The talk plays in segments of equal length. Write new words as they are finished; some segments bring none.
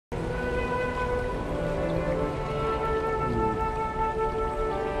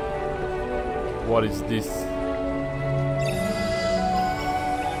What is this?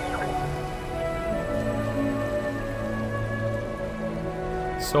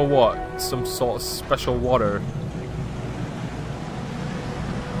 So what? Some sort of special water.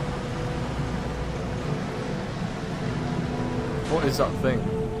 What is that thing?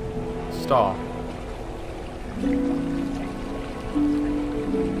 Star.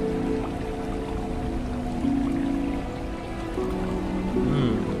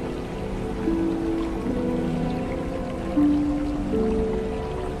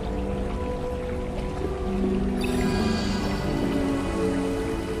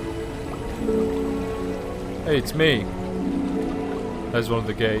 Hey, it's me. There's one of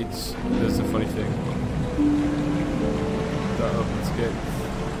the gates. There's the funny thing. That opens gates.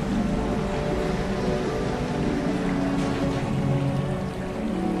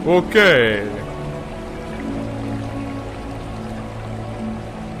 Okay.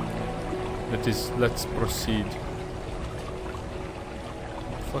 Let's proceed.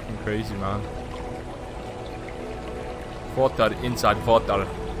 Fucking crazy, man. Water inside water.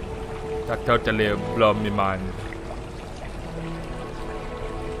 That totally blew my mind.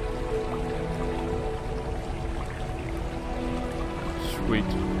 Sweet.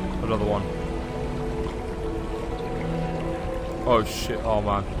 Another one. Oh shit, oh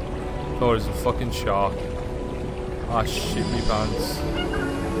man. Oh, there's a fucking shark. Ah shit me pants.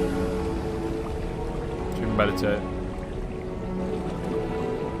 Should we meditate?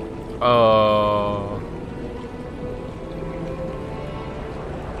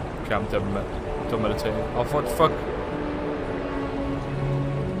 Okay, I'm done meditating. Oh, what the fuck?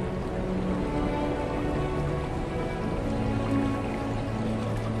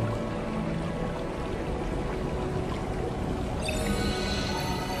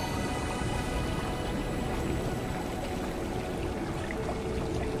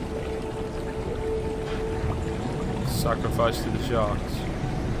 Sacrifice to the sharks.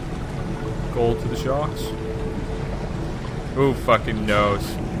 Gold to the sharks? Who fucking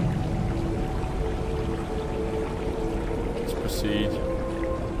knows? Let's proceed.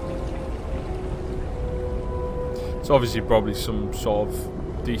 It's obviously probably some sort of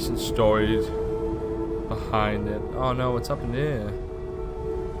decent story behind it. Oh no, what's happened here?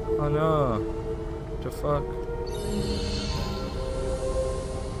 Oh no. What the fuck?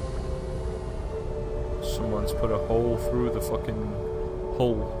 Someone's put a hole through the fucking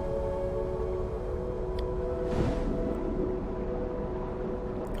hole.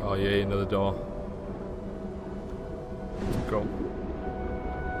 Oh yeah, another door. Let's go.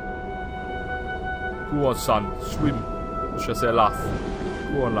 Go on, son. Swim. Should I say laugh?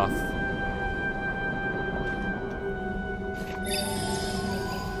 Go on, laugh.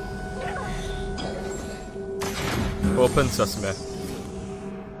 Open sesame.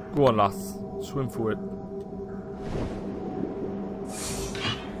 Go on, laugh. Swim through it.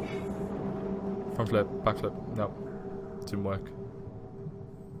 Front flip, back flip. No. Didn't work.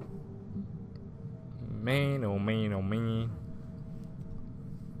 Man, oh man, oh man.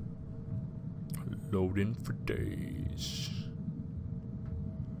 Loading for days.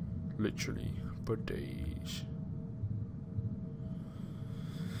 Literally for days.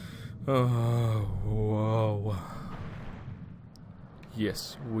 Oh, wow.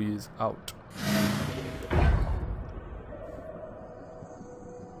 Yes, we is out.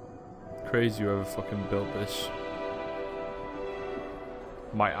 Crazy whoever fucking built this.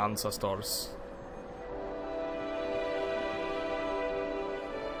 My ancestors.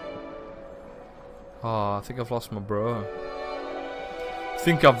 Oh, I think I've lost my bro. I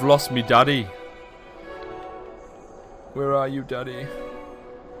think I've lost me daddy. Where are you, daddy?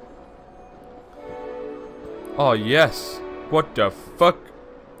 Oh, yes. What the fuck?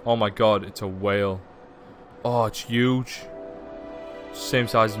 Oh my god, it's a whale. Oh, it's huge. Same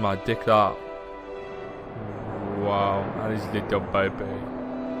size as my dick, that. Wow, and his little baby.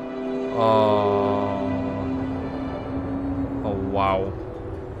 Oh. Oh, wow.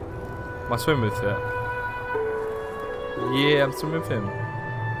 Am I swimming with it? Yeah, I'm swimming with him.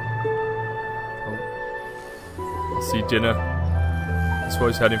 Oh. I see dinner. That's what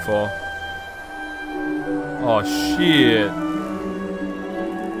he's heading for. Oh, shit.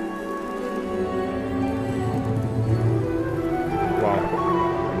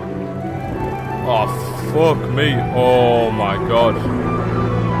 Oh, fuck me. Oh my god.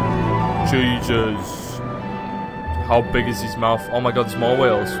 Jesus. How big is his mouth? Oh my god, there's more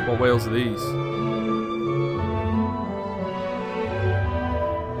whales. What whales are these?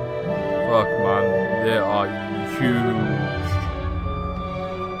 Fuck, man. They are huge.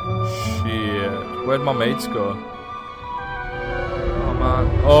 Shit. Where'd my mates go? Oh man.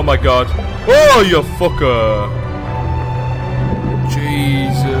 Oh my god. Oh, you fucker.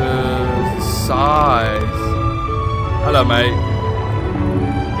 Jesus. The size. Hello, mate.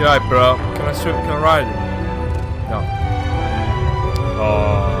 You alright, bro? Can I ride him? No.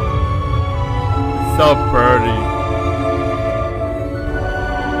 Oh. So pretty.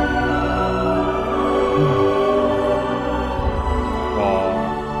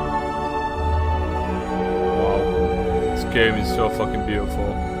 Game is so fucking beautiful.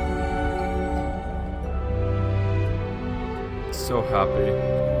 So happy.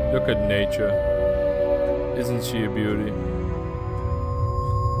 Look at nature. Isn't she a beauty?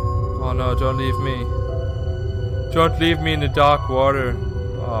 Oh no, don't leave me. Don't leave me in the dark water.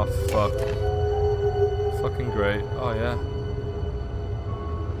 Oh fuck. Fucking great. Oh yeah.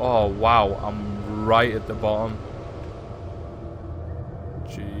 Oh wow, I'm right at the bottom.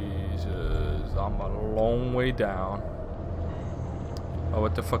 Jesus, I'm a long way down. Oh,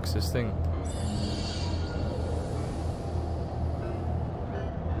 what the fuck's this thing?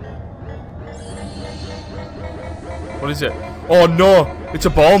 What is it? Oh no! It's a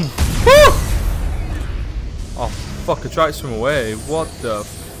bomb! Woo! Oh fuck, I tried to swim away. What the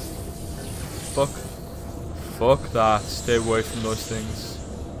fuck? Fuck that. Stay away from those things.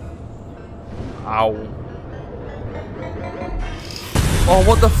 Ow. Oh,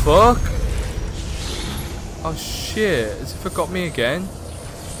 what the fuck? Oh shit, has it forgot me again?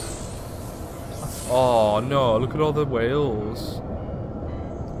 Oh no, look at all the whales.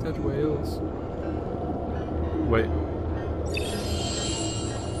 Dead whales. Wait.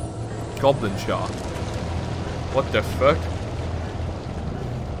 Goblin shark. What the fuck?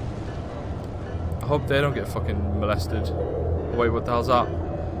 I hope they don't get fucking molested. Oh, wait, what the hell's that?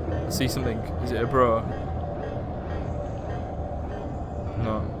 I see something. Is it a bro?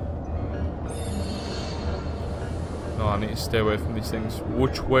 No. No, I need to stay away from these things.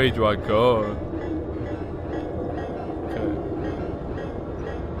 Which way do I go?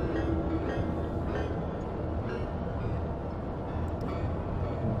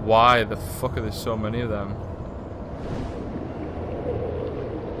 Why the fuck are there so many of them?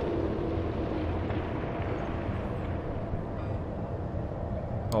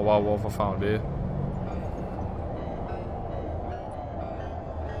 Oh wow, what have I found here?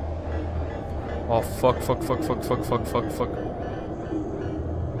 Oh fuck.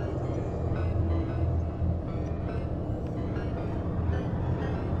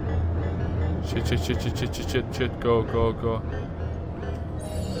 Shit, go.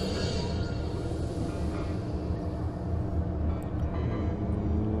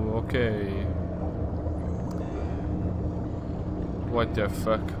 Okay. What the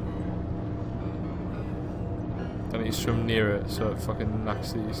fuck? I need to swim near it so it fucking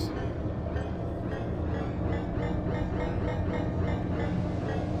knocks these.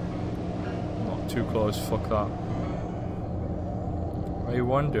 Not too close, fuck that. I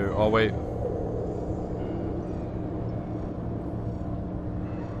wonder. Oh wait.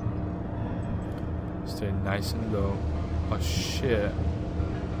 Stay nice and low. Oh shit.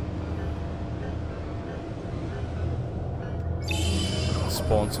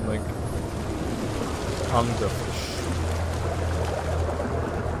 Spawn something. Anglerfish.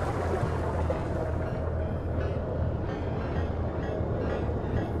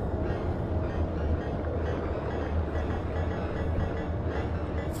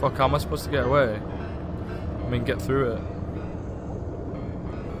 Fuck, how am I supposed to get away? I mean, get through it.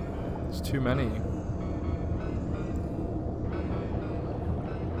 There's too many.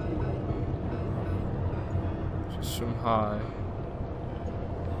 Just swim high.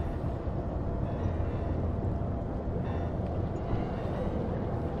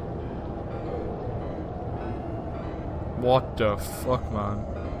 What the fuck, man?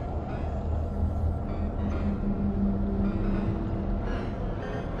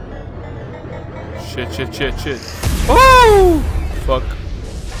 Shit. Oh! Fuck.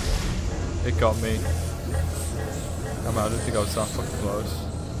 It got me. I don't think I was that fucking close.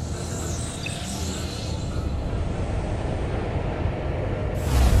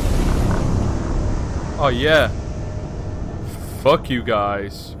 Oh yeah. Fuck you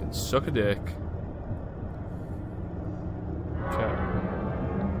guys. You can suck a dick. Okay.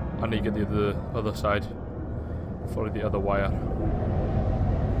 I need to get the other side. Follow the other wire.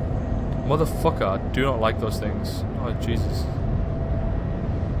 Motherfucker, I do not like those things. Oh, Jesus.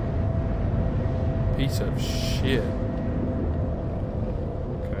 Piece of shit.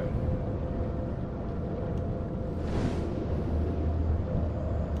 Okay.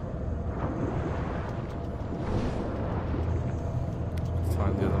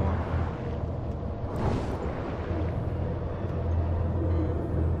 Find the other one.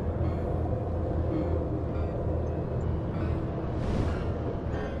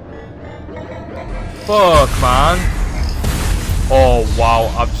 Fuck, man. Oh, wow.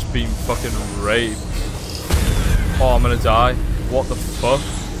 I've just been fucking raped. Oh, I'm gonna die. What the fuck?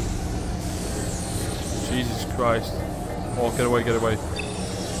 Jesus Christ. Oh, get away, get away.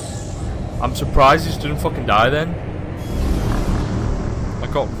 I'm surprised he just didn't fucking die then. I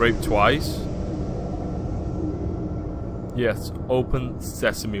got raped twice. Yes, open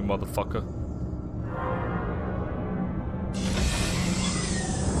sesame, motherfucker.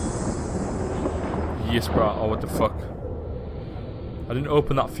 Yes, bro. Oh, what the fuck? I didn't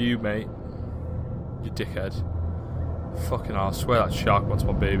open that for you, mate. You dickhead. Fucking hell, I swear that shark wants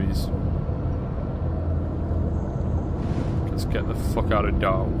my babies. Let's get the fuck out of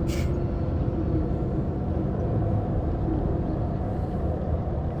Dodge.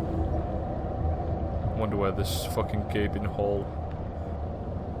 Wonder where this fucking gaping hole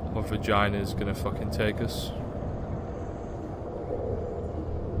of vagina is gonna fucking take us.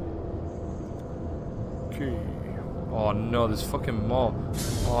 Okay. Oh no, there's fucking more.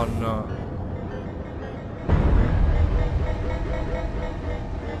 Oh no.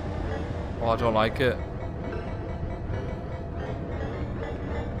 Oh, I don't like it.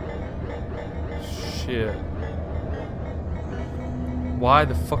 Shit. Why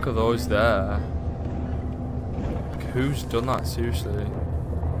the fuck are those there? Who's done that, seriously?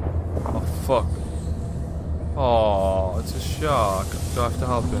 Oh, fuck. Oh, it's a shark. Do I have to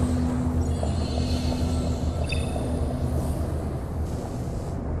help him?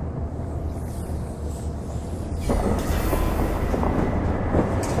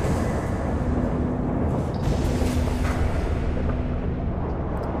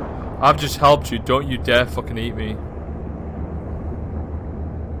 I've just helped you. Don't you dare fucking eat me.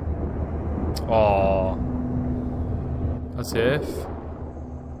 Oh. As if.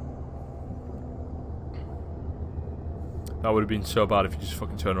 That would have been so bad if you just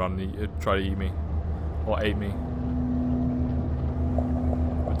fucking turned around and try to eat me. Or ate me.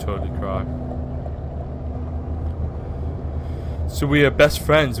 I'd totally cry. So we are best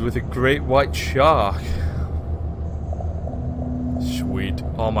friends with a great white shark. Sweet.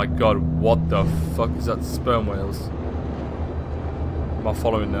 Oh my god, what the fuck is that? Sperm whales? Am I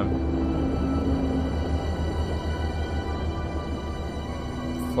following them?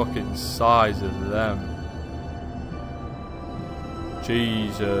 Fucking size of them.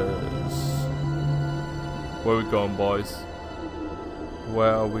 Jesus. Where are we going, boys?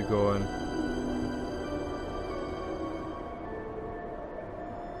 Where are we going?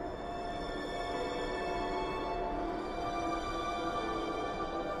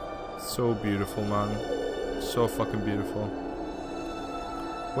 So beautiful, man. So fucking beautiful.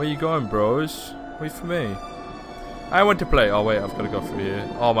 Where you going, bros? Wait for me. I want to play. Oh wait, I've got to go through here.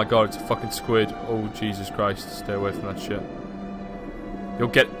 Oh my god, it's a fucking squid. Oh Jesus Christ, stay away from that shit. You'll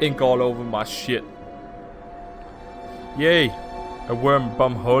get ink all over my shit. Yay, a worm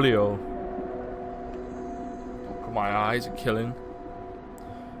bumholio. Oh, my eyes are killing.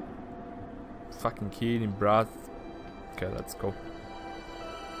 Fucking Keenan, Brad. Okay, let's go.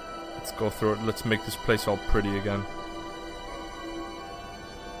 Let's go through it. Let's make this place all pretty again.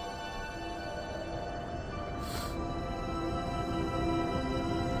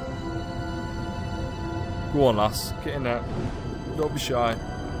 Go on, lass. Get in there. Don't be shy.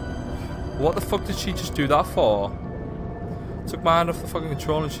 What the fuck did she just do that for? Took my hand off the fucking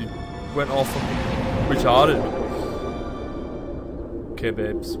control and she went all fucking retarded. Okay,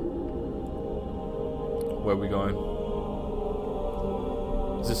 babes. Where are we going?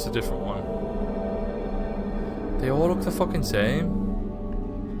 Is this a different one? They all look the fucking same.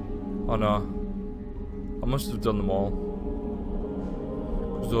 Oh no. I must have done them all.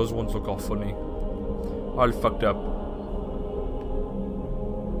 Because those ones look all funny. All fucked up.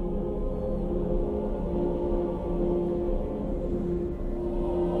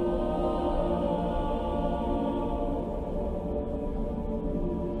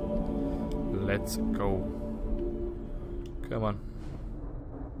 Let's go. Come on.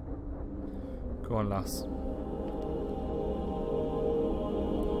 Go on, lass.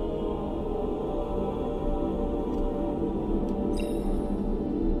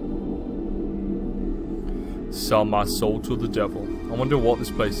 Sell my soul to the devil. I wonder what this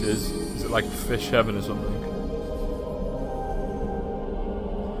place is. Is it like fish heaven or something?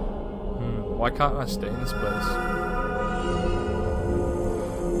 Why can't I stay in this place?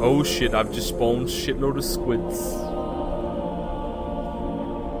 Oh shit, I've just spawned a shitload of squids.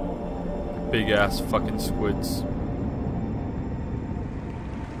 Big ass fucking squids.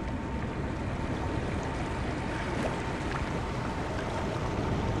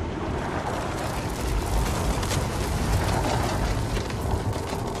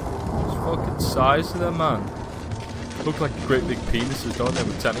 size to them, man. Look like great big penises, don't they,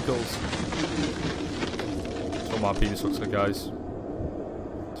 with tentacles? That's what my penis looks like, guys.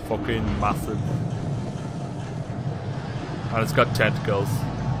 It's fucking massive. And it's got tentacles.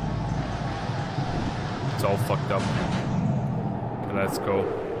 It's all fucked up. Okay, let's go.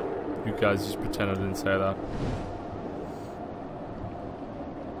 You guys just pretend I didn't say that.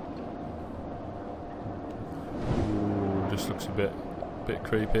 Ooh, this looks a bit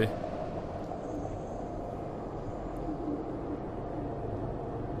creepy.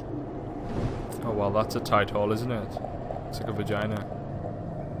 Oh well, that's a tight hole, isn't it? It's like a vagina.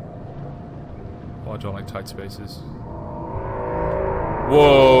 Oh, I don't like tight spaces.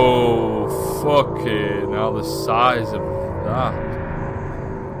 Whoa! Fucking hell, the size of that.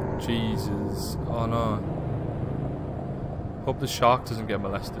 Jesus. Oh no. Hope the shark doesn't get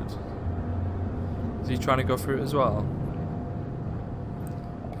molested. Is he trying to go through it as well?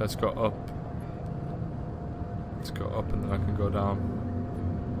 Let's go up. Let's go up and then I can go down.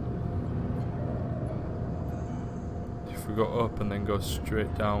 If we go up and then go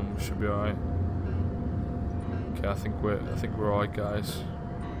straight down, we should be alright. Okay, I think we're alright, guys.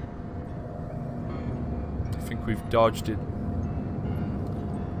 I think we've dodged it.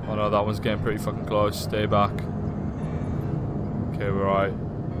 Oh no, that one's getting pretty fucking close. Stay back. Okay, we're alright.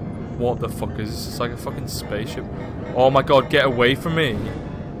 What the fuck is this? It's like a fucking spaceship. Oh my god, get away from me.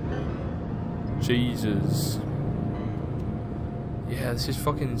 Jesus. Yeah, this is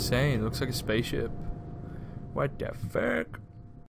fucking insane. It looks like a spaceship. What the fuck?